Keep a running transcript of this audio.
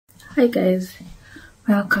Hi guys,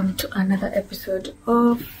 welcome to another episode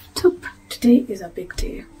of Top. Today is a big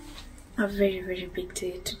day, a very big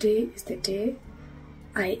day. Today is the day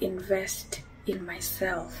I invest in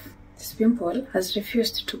myself. This pimple has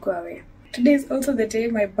refused to go away. Today is also the day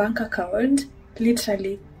my bank account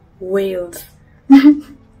literally wails.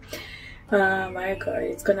 Oh my god,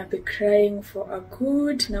 it's gonna be crying for a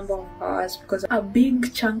good number of hours because a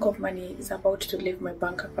big chunk of money is about to leave my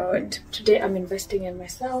bank account. Today I'm investing in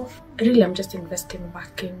myself. Really, I'm just investing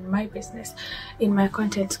back in my business, in my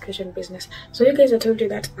content creation business. So you guys, I told you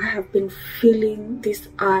that I have been feeling this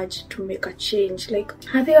urge to make a change. Like,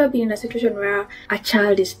 have you ever been in a situation where a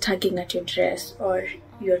child is tugging at your dress or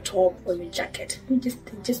your top or your jacket? You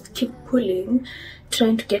just keep pulling,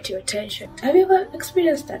 trying to get your attention. Have you ever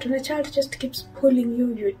experienced that, when a child just keeps pulling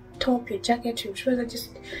you, your top, your jacket, your trouser,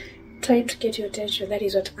 just trying to get your attention? That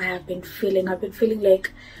is what I have been feeling. I've been feeling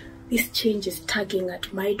like this change is tugging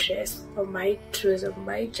at my dress or my trouser,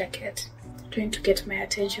 my jacket, trying to get my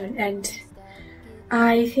attention. And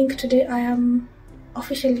I think today I am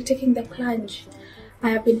officially taking the plunge.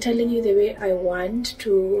 I have been telling you the way I want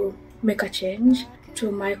to make a change to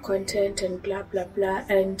my content and blah blah blah,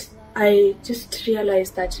 and I just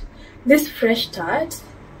realized that this fresh start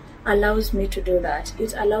allows me to do that.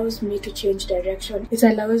 It allows me to change direction. It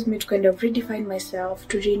allows me to kind of redefine myself,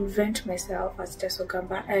 to reinvent myself as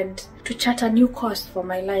tessy.ogamba, and to chart a new course for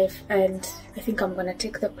my life. And I think I'm gonna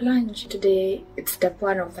take the plunge. Today it's step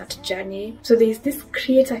one of that journey. So there's this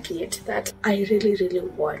creator kit that I really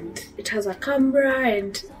want. It has a camera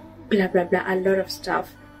and blah blah blah, a lot of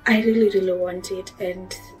stuff. I really want it,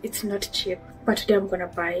 and it's not cheap, but today I'm gonna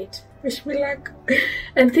buy it. Wish me luck.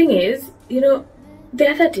 And thing is, you know, the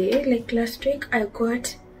other day, like last week, I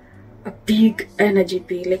got a big energy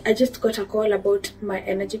bill. Like, I just got a call about my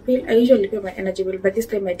energy bill. I usually pay my energy bill, but this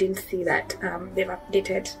time I didn't see that they've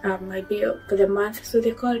updated my bill for the month. So they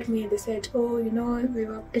called me and they said, oh, you know, we've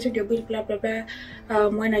updated your bill, blah blah blah,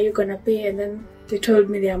 when are you gonna pay? And then they told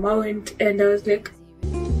me the amount, and I was like,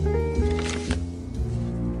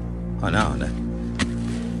 oh no,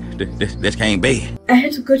 this can't be. I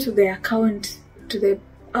had to go to the account, to the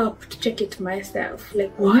app, to check it myself.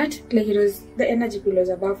 Like, what? Like, it was, the energy bill was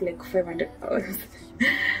above like 500 pounds.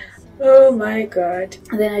 Oh my god.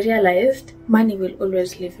 And then I realized money will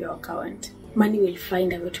always leave your account. Money will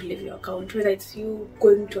find a way to leave your account, whether it's you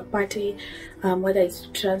going to a party, whether it's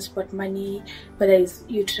transport money, whether it's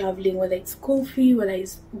you traveling, whether it's school fee, whether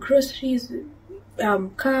it's groceries,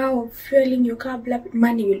 car or fueling your car, blah,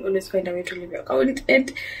 money will always find a way to leave your account.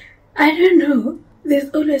 And I don't know,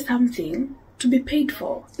 there's always something to be paid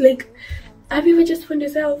for. Like, have you ever just found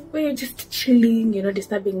yourself where you're just chilling, you're not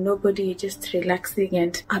disturbing nobody, you're just relaxing,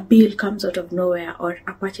 and a bill comes out of nowhere or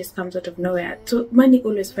a purchase comes out of nowhere? So money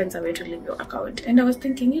always finds a way to leave your account. And I was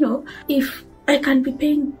thinking, you know, if I can be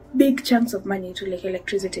paying big chunks of money to like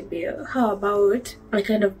electricity bill, how about I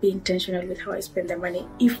kind of be intentional with how I spend the money?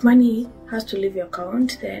 If money has to leave your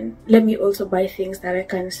account, then let me also buy things that I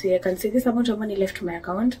can say this amount of money left to my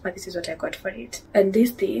account, but this is what I got for it. And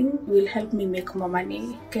this thing will help me make more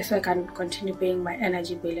money, okay, so I can continue paying my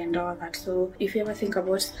energy bill and all that. So if you ever think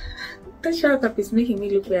about, the shower cup is making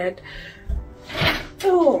me look weird.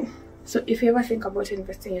 Oh, so if you ever think about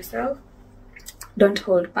investing in yourself, don't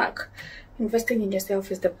hold back. Investing in yourself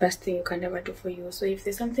is the best thing you can ever do for you. So if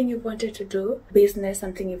there's something you wanted to do, business,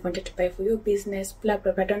 something you wanted to buy for your business, blah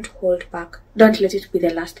blah blah, don't hold back. Don't let it be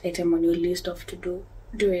the last item on your list of to do.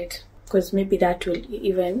 Do it, because maybe that will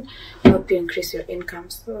even help you increase your income.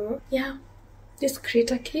 So yeah, this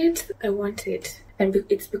creator kit, I want it, and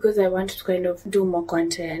it's because I want to kind of do more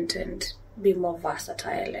content and be more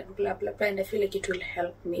versatile and blah blah blah, and I feel like it will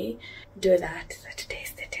help me do that. So today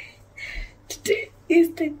is the day. Today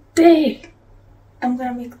is the day I'm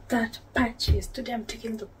gonna make that purchase. Today I'm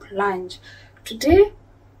taking the plunge. Today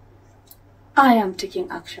I am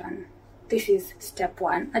taking action. This is step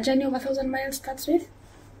one. A journey of 1,000 miles starts with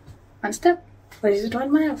one step. Or is it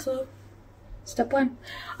 1 mile? So step one.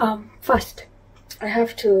 First I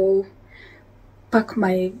have to pack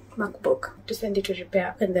my MacBook to send it to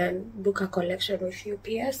repair, and then book a collection with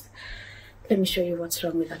UPS. Let me show you what's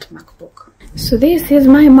wrong with that MacBook. So this is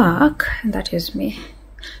my Mac, and that is me.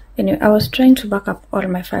 Anyway, I was trying to back up all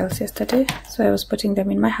my files yesterday, so I was putting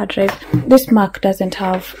them in my hard drive. This Mac doesn't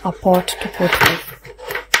have a port to put this.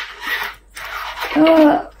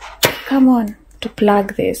 Oh, come on, to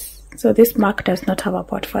plug this. So this Mac does not have a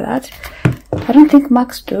port for that. I don't think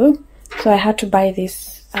Macs do. So I had to buy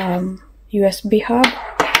this USB hub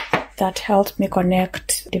that helped me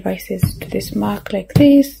connect devices to this Mac like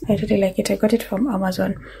this. I really like it. I got it from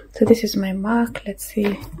Amazon. So this is my Mac. Let's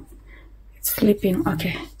see. It's sleeping.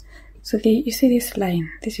 Okay. So you see this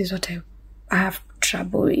line? This is what I have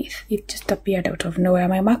trouble with. It just appeared out of nowhere.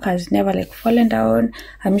 My marker has never like fallen down.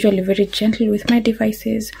 I'm usually very gentle with my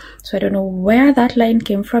devices, so I don't know where that line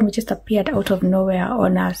came from. It just appeared out of nowhere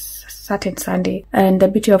on a certain Sunday. And the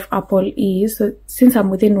beauty of Apple is, so since I'm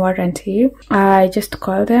within warranty, I just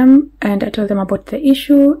called them and I told them about the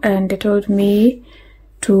issue, and they told me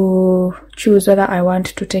to choose whether I want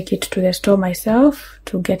to take it to the store myself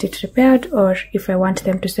to get it repaired, or if I want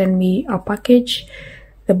them to send me a package,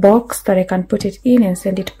 the box that I can put it in and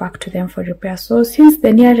send it back to them for repair. So since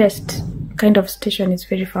the nearest kind of station is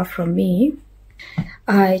very far from me,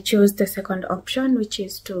 I chose the second option, which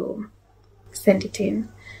is to send it in,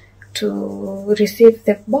 to receive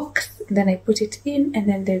the box, then I put it in, and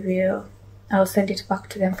then I'll send it back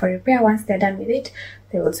to them for repair. Once they're done with it,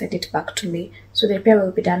 they will send it back to me. So the repair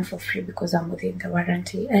will be done for free because I'm within the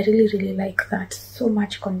warranty. I really like that. So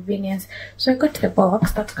much convenience. So I got the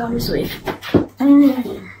box that comes with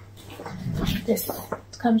this.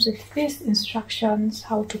 It comes with these instructions,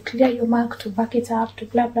 how to clear your mark, to back it up, to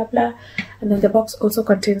blah blah blah. And then the box also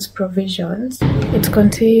contains provisions. It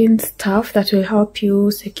contains stuff that will help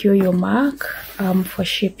you secure your mark for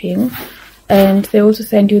shipping. And they also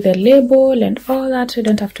send you the label and all that, so you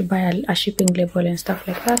don't have to buy a shipping label and stuff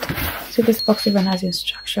like that. So this box even has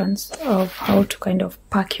instructions of how to kind of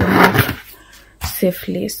pack your mark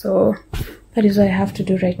safely. So that is what I have to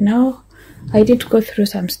do right now. I did go through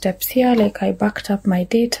some steps here, like I backed up my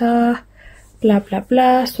data, blah blah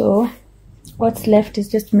blah. So what's left is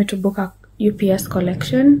just me to book a UPS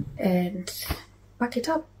collection and pack it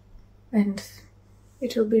up, and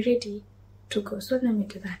it will be ready to go. So let me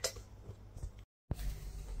do that.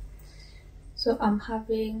 So I'm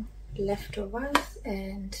having leftovers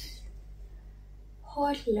and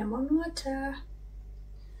hot lemon water.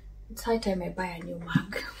 It's high time I buy a new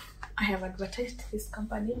mug. I have advertised this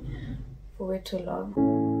company for way too long.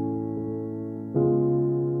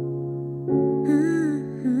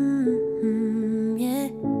 Yeah.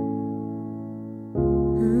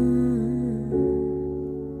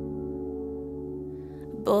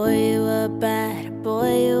 Boy, you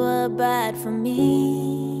were bad for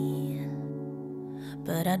me.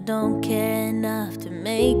 But I don't care enough to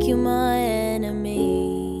make you my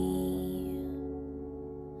enemy.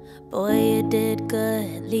 Boy, you did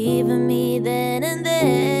good leaving me then and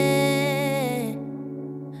there.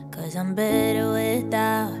 'Cause I'm better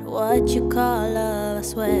without what you call love, I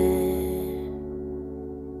swear.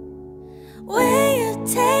 When you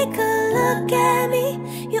take a look at me,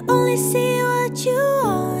 you only see what you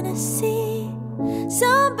wanna see.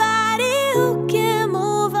 Somebody who can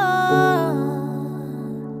move on.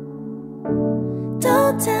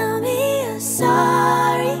 Don't tell me you're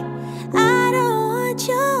sorry, I don't want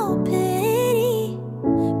your pity.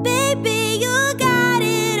 Baby, you got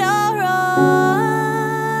it all wrong.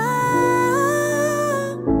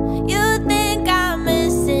 You think I'm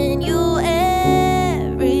missing you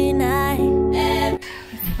every night.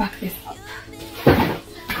 Let's back this up.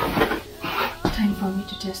 Time for me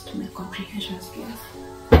to test my comprehension skills.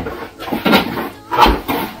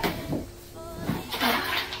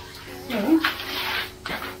 So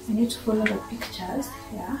I need to follow the pictures.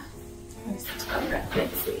 Yeah. Let's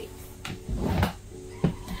see. Good.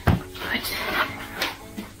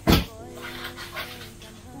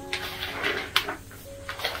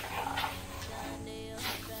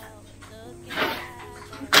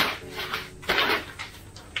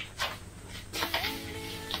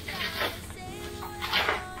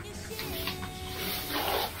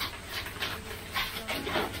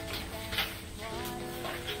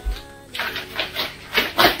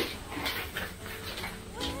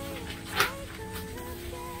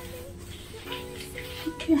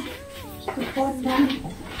 Okay, just put one down.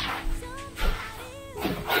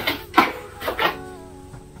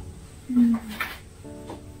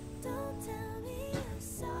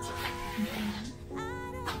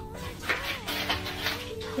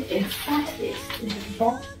 Insert this in the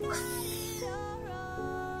box.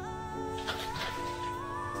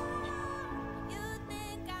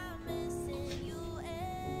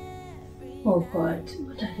 Oh God,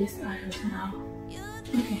 what are these arrows now?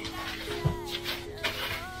 Okay.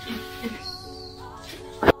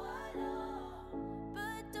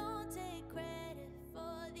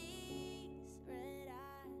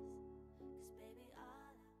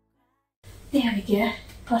 There we go.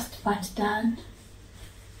 First part done.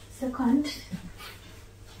 Second,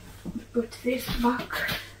 put this back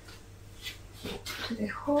to the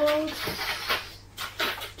holes.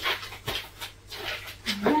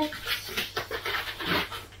 Alright.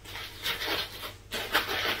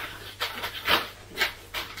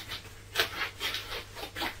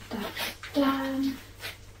 That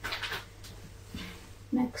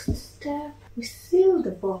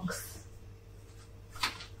box.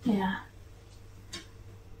 Yeah.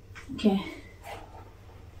 Okay.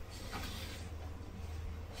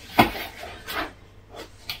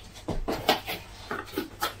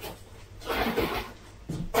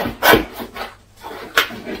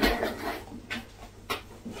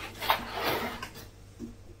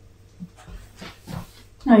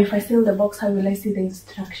 Now if I seal the box, how will I see the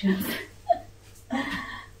instructions?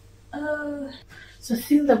 So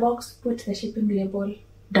seal the box, put the shipping label,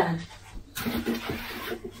 done.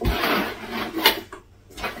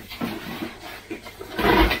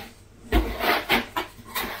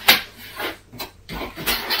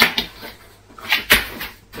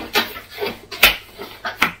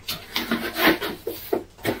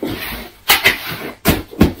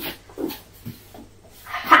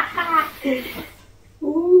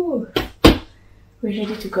 Ooh, we're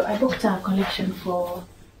ready to go. I booked our collection for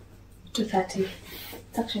 2:30.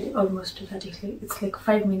 It's actually almost 2:30. It's like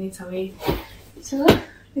 5 minutes away. So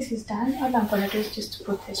this is done. All I'm gonna do is just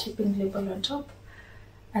put the shipping label on top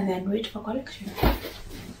and then wait for collection.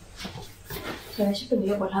 So the shipping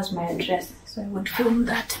label has my address, so I won't film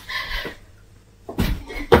that.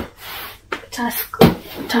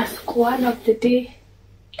 Task 1 of the day.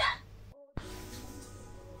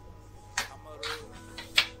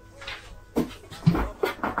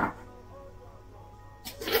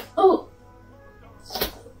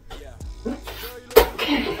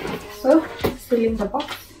 So, sealing the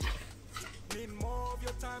box.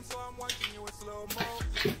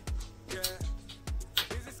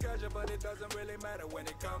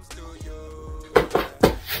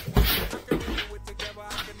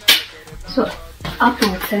 So,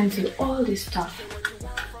 Apple sends you all this stuff.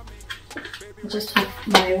 I just hope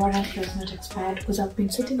my warranty has not expired because I've been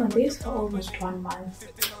sitting on this for almost 1 month.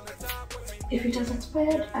 If it has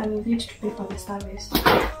expired, I will need to pay for the service.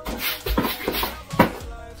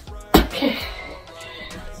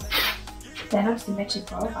 They're not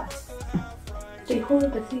symmetrical, but they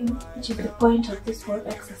hold the thing, which is the point of this whole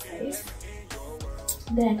exercise.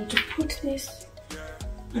 Then I need to put this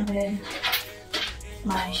and then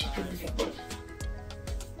my shipping label.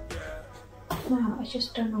 Now I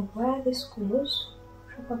just don't know where this goes.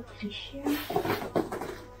 Probably here.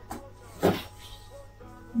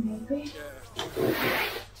 Maybe.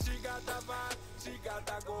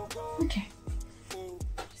 Okay.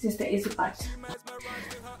 This is the easy part.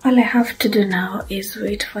 All I have to do now is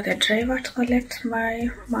wait for the driver to collect my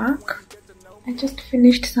mark. I just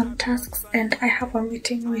finished some tasks and I have a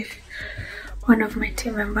meeting with one of my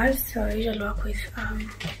team members. So I usually work with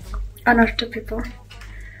 1 or 2 people.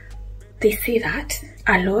 They say that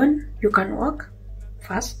alone you can walk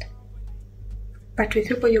fast, but with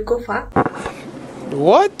people you go far.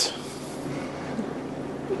 What?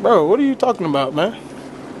 Bro, what are you talking about, man?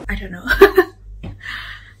 I don't know.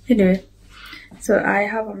 Anyway, so I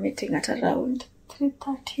have a meeting at around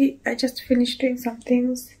 3:30. I just finished doing some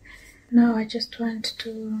things. Now I just want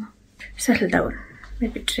to settle down.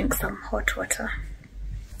 Maybe drink some hot water.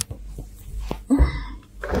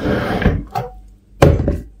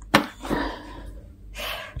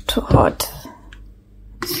 Too hot.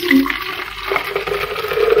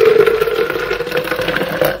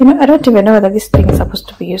 You know, I don't even know whether this thing is supposed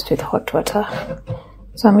to be used with hot water.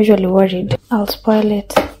 So I'm usually worried I'll spoil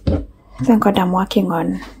it. Thank God I'm working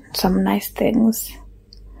on some nice things,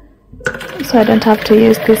 so I don't have to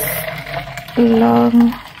use this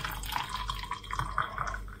long.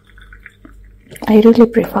 I really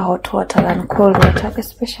prefer hot water than cold water,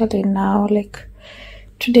 especially now. Like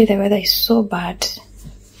today the weather is so bad.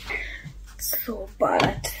 So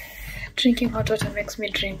bad. Drinking hot water makes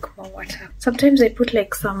me drink more water. Sometimes I put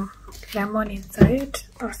like some lemon inside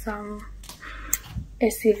or some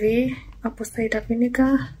ACV, apple cider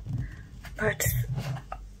vinegar, but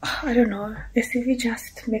I don't know, ACV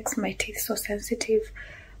just makes my teeth so sensitive.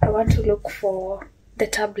 I want to look for the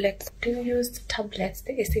tablets. Do you use tablets,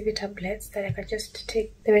 the ACV tablets that I can just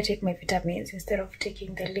take? They will take my vitamins instead of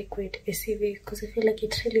taking the liquid ACV, because I feel like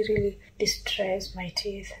it really destroys my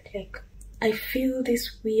teeth. Like I feel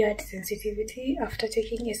this weird sensitivity after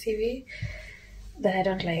taking ACV that I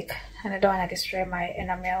don't like, and I don't want to destroy my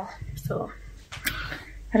enamel. So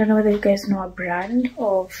I don't know whether you guys know a brand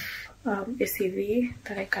of ACV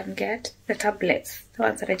that I can get. The tablets, the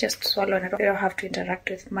ones that I just swallow and I don't have to interact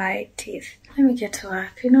with my teeth. Let me get to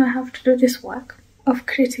work. You know, I have to do this work of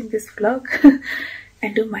creating this vlog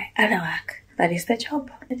and do my other work. That is the job.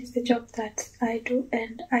 That is the job that I do,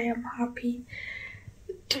 and I am happy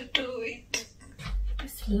to do it.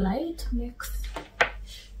 This light makes...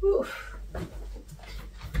 Oof.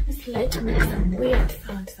 This light makes some weird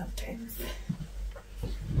sound sometimes.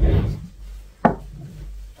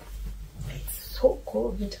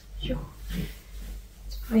 cold. Yo,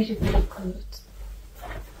 it's very, very cold.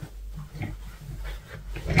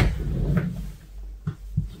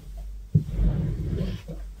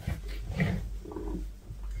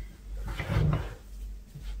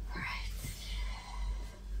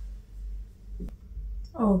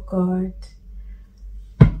 Oh God,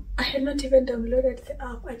 I had not even downloaded the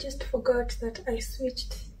app. I just forgot that I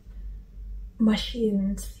switched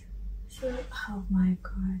machines. So, oh my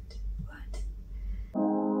God, what?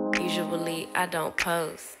 Usually I don't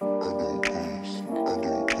post.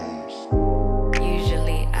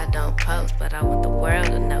 Usually I don't post, but I want the world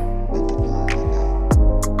to know.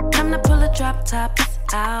 Time to pull a drop tops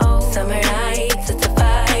out. Summer nights, it's a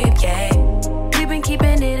vibe, yeah. We've been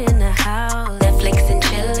keeping it in the house. Netflix and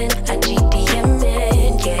chillin', I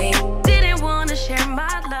GDM'in', yeah. Didn't wanna share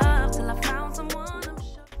my love till I found someone I'm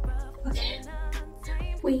sure of. Okay,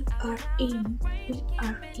 we are in. We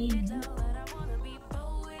are in.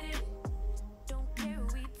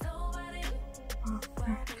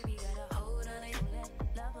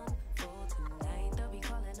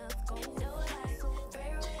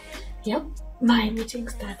 Yep, my meeting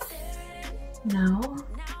starts now.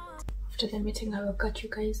 After the meeting, I will catch you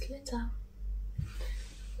guys later.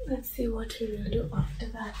 Let's see what we will do after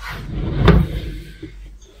that.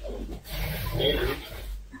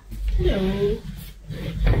 Hello.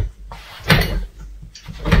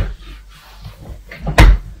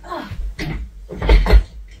 Ah.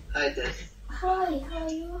 Hi, Tess. Hi, how are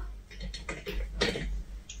you?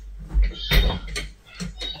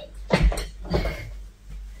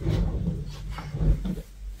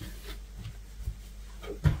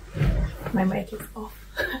 My mic is off.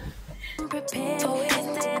 Prepared for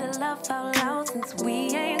instead of love out loud since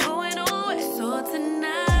we ain't going nowhere. So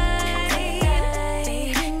tonight,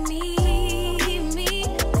 baby, meet me.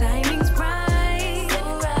 Timing's right, so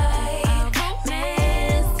right.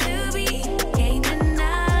 Meant to be, can't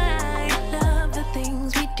deny. Love the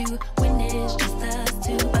things we do when it's just us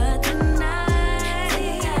two. But tonight,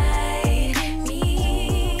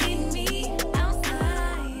 meet me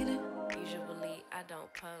outside. Usually I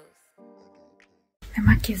don't post. The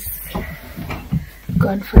Mac is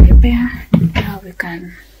gone for repair. Now we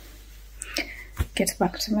can get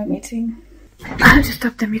back to my meeting. I have to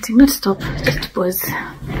stop the meeting, not stop, just pause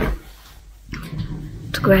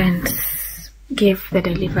to go and give the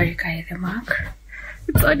delivery guy the Mac.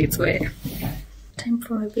 It's on its way. Time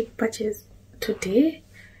for my big purchase today.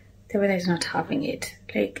 The weather is not having it.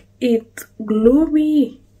 Like, it's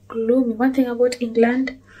gloomy. One thing about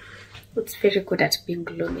England, it's very good at being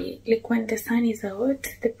gloomy. Like when the sun is out,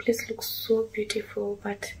 the place looks so beautiful,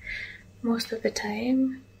 but most of the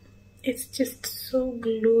time it's just so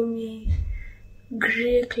gloomy,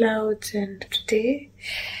 gray clouds, and today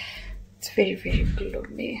it's very, very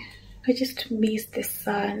gloomy. I just miss the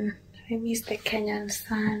sun. I miss the Kenyan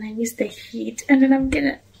sun. I miss the heat. And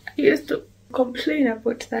then I used to complain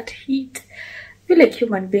about that heat. I feel like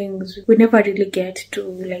human beings, we never really get to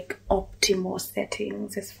like optimal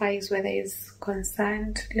settings as far as weather is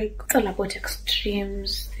concerned. Like, it's all about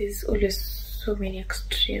extremes. There's always so many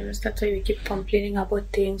extremes. That's why we keep complaining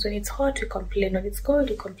about things. When it's hot, we complain. When it's cold,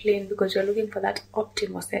 we complain because you're looking for that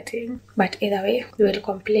optimal setting. But either way, we will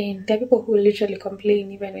complain. There are people who literally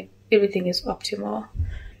complain even when everything is optimal.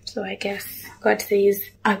 So I guess God says,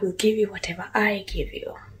 I will give you whatever I give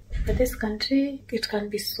you. For this country, it can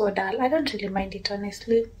be so dull. I don't really mind it,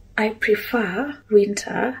 honestly. I prefer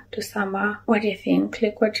winter to summer. What do you think?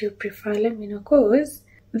 Like, what do you prefer? Let me know, because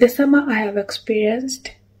the summer I have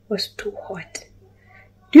experienced was too hot.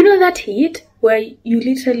 Do you know that heat where you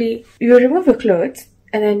remove your clothes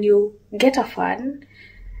and then you get a fan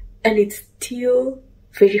and it's still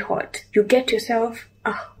very hot? You get yourself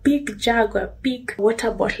a big jug or a big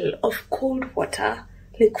water bottle of cold water,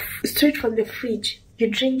 like straight from the fridge. You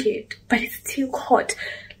drink it, but it's still hot.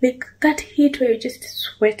 Like that heat where you're just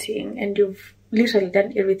sweating and you've literally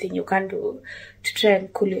done everything you can do to try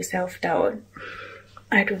and cool yourself down.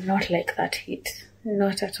 I do not like that heat.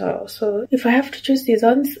 Not at all. So if I have to choose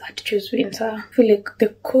seasons, I'd choose winter. I feel like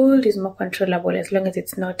the cold is more controllable as long as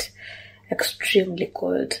it's not extremely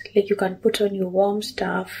cold. Like, you can put on your warm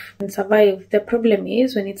stuff and survive. The problem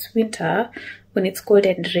is when it's winter, when it's cold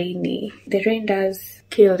and rainy. The rain does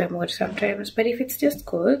kill the mood sometimes, but if it's just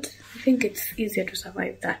cold, I think it's easier to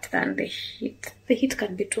survive that than the heat. The heat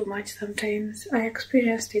can be too much sometimes. I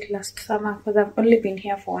experienced it last summer because I've only been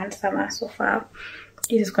here for one summer so far.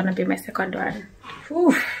 This is gonna be my second one.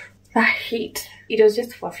 Oof, that heat. It was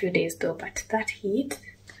just for a few days though, but that heat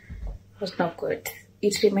was not good.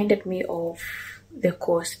 It reminded me of the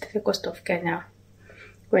coast of Kenya,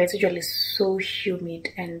 where it's usually so humid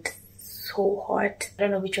and so hot. I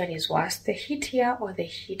don't know which one is worse, the heat here or the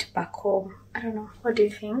heat back home. I don't know. What do you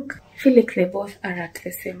think? I feel like they both are at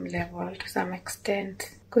the same level to some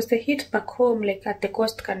extent. Because the heat back home, like at the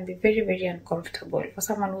coast, can be very, very uncomfortable for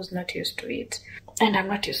someone who's not used to it. And I'm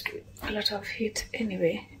not used to it. A lot of heat.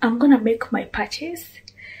 Anyway, I'm gonna make my purchase.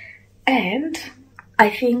 And I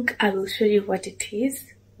think I will show you what it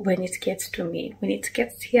is when it gets to me. When it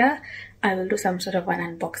gets here, I will do some sort of an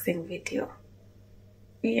unboxing video.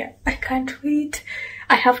 Yeah, I can't wait.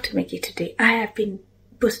 I have to make it today. I have been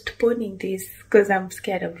postponing this because I'm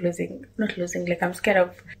scared of I'm scared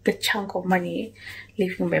of the chunk of money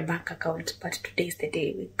leaving my bank account. But today's the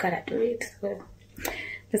day. We gotta do it. So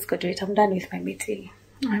let's go do it. I'm done with my meeting.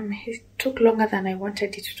 It took longer than I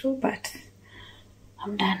wanted it to, but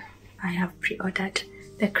I'm done. I have pre-ordered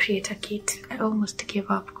the creator kit. I almost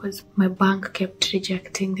gave up because my bank kept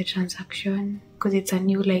rejecting the transaction because it's a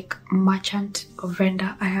new like merchant or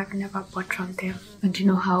vendor. I have never bought from them, and you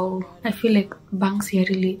know how I feel like banks here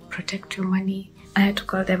really protect your money. I had to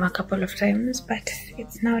call them a couple of times, but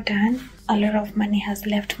it's now done. A lot of money has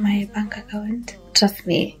left my bank account. Trust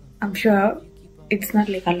me, I'm sure it's not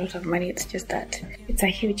like a lot of money, it's just that it's a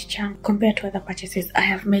huge chunk compared to other purchases I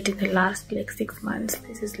have made in the last like 6 months.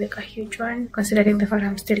 This is like a huge one, considering the fact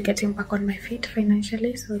I'm still getting back on my feet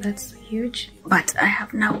financially, so that's huge. But I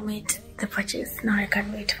have now made the purchase. Now I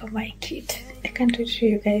can't wait for my kit. I can't wait to show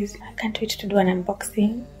you guys. I can't wait to do an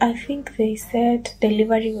unboxing. I think they said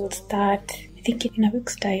delivery will start, I think, in a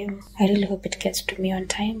week's time. I really hope it gets to me on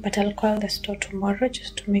time, but I'll call the store tomorrow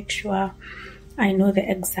just to make sure I know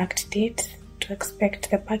the exact date to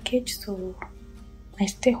expect the package, so I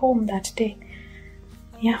stay home that day.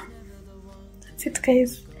 Yeah, that's it,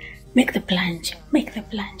 guys. Make the plunge.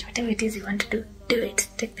 Whatever it is you want to do it.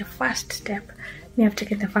 Take the first step. Me, I've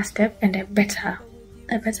taken the first step, and I better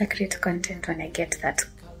create content when I get that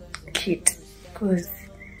kit, because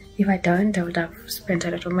if I don't, I would have spent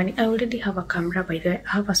a lot of money. I already have a camera, by the way.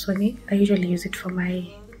 I have a Sony. I usually use it for my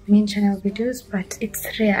main channel videos, but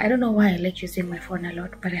it's rare. I don't know why I like using my phone a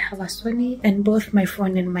lot, but I have a Sony, and both my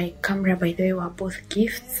phone and my camera, by the way, were both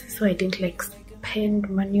gifts, so I didn't like spend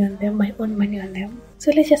money on them, my own money on them.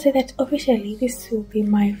 So let's just say that officially this will be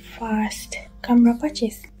my first camera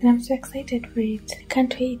purchase, and I'm so excited for it. I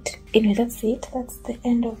can't wait. Anyway, that's it. That's the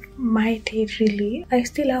end of my day, really. I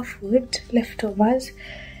still have food leftovers,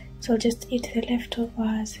 so I'll just eat the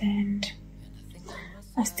leftovers, and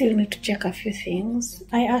I still need to check a few things.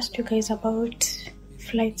 I asked you guys about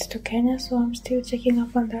flights to Kenya, so I'm still checking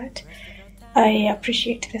up on that. I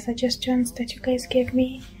appreciate the suggestions that you guys gave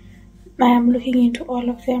me. I am looking into all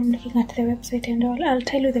of them, looking at the website and all. I'll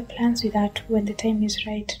tell you the plans with that when the time is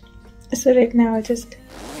right. So right now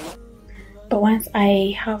but once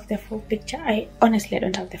I have the full picture, I honestly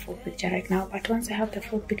don't have the full picture right now, but once I have the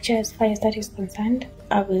full picture as far as that is concerned,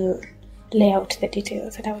 I will lay out the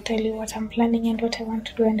details and I will tell you what I'm planning and what I want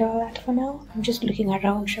to do and all that. For now, I'm just looking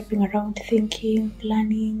around, shopping around, thinking,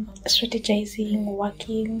 planning, strategizing,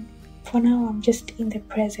 working. For now, I'm just in the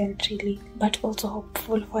present, really, but also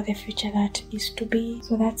hopeful for the future that is to be.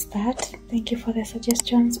 So that's that. Thank you for the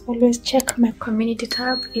suggestions. Always check my community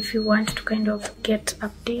tab if you want to kind of get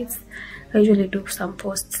updates. I usually do some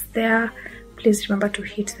posts there. Please remember to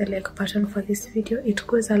hit the like button for this video. It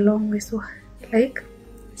goes a long way, so like,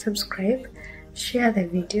 subscribe, share the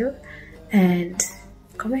video, and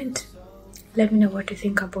comment. Let me know what you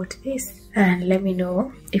think about this, and let me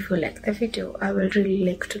know if you like the video. I will really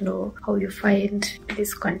like to know how you find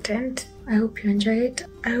this content. I hope you enjoy it.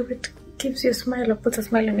 I hope it gives you a smile or puts a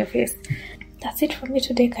smile on your face. That's it for me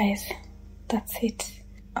today, guys. That's it.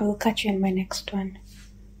 I will catch you in my next one.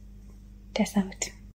 Tess out.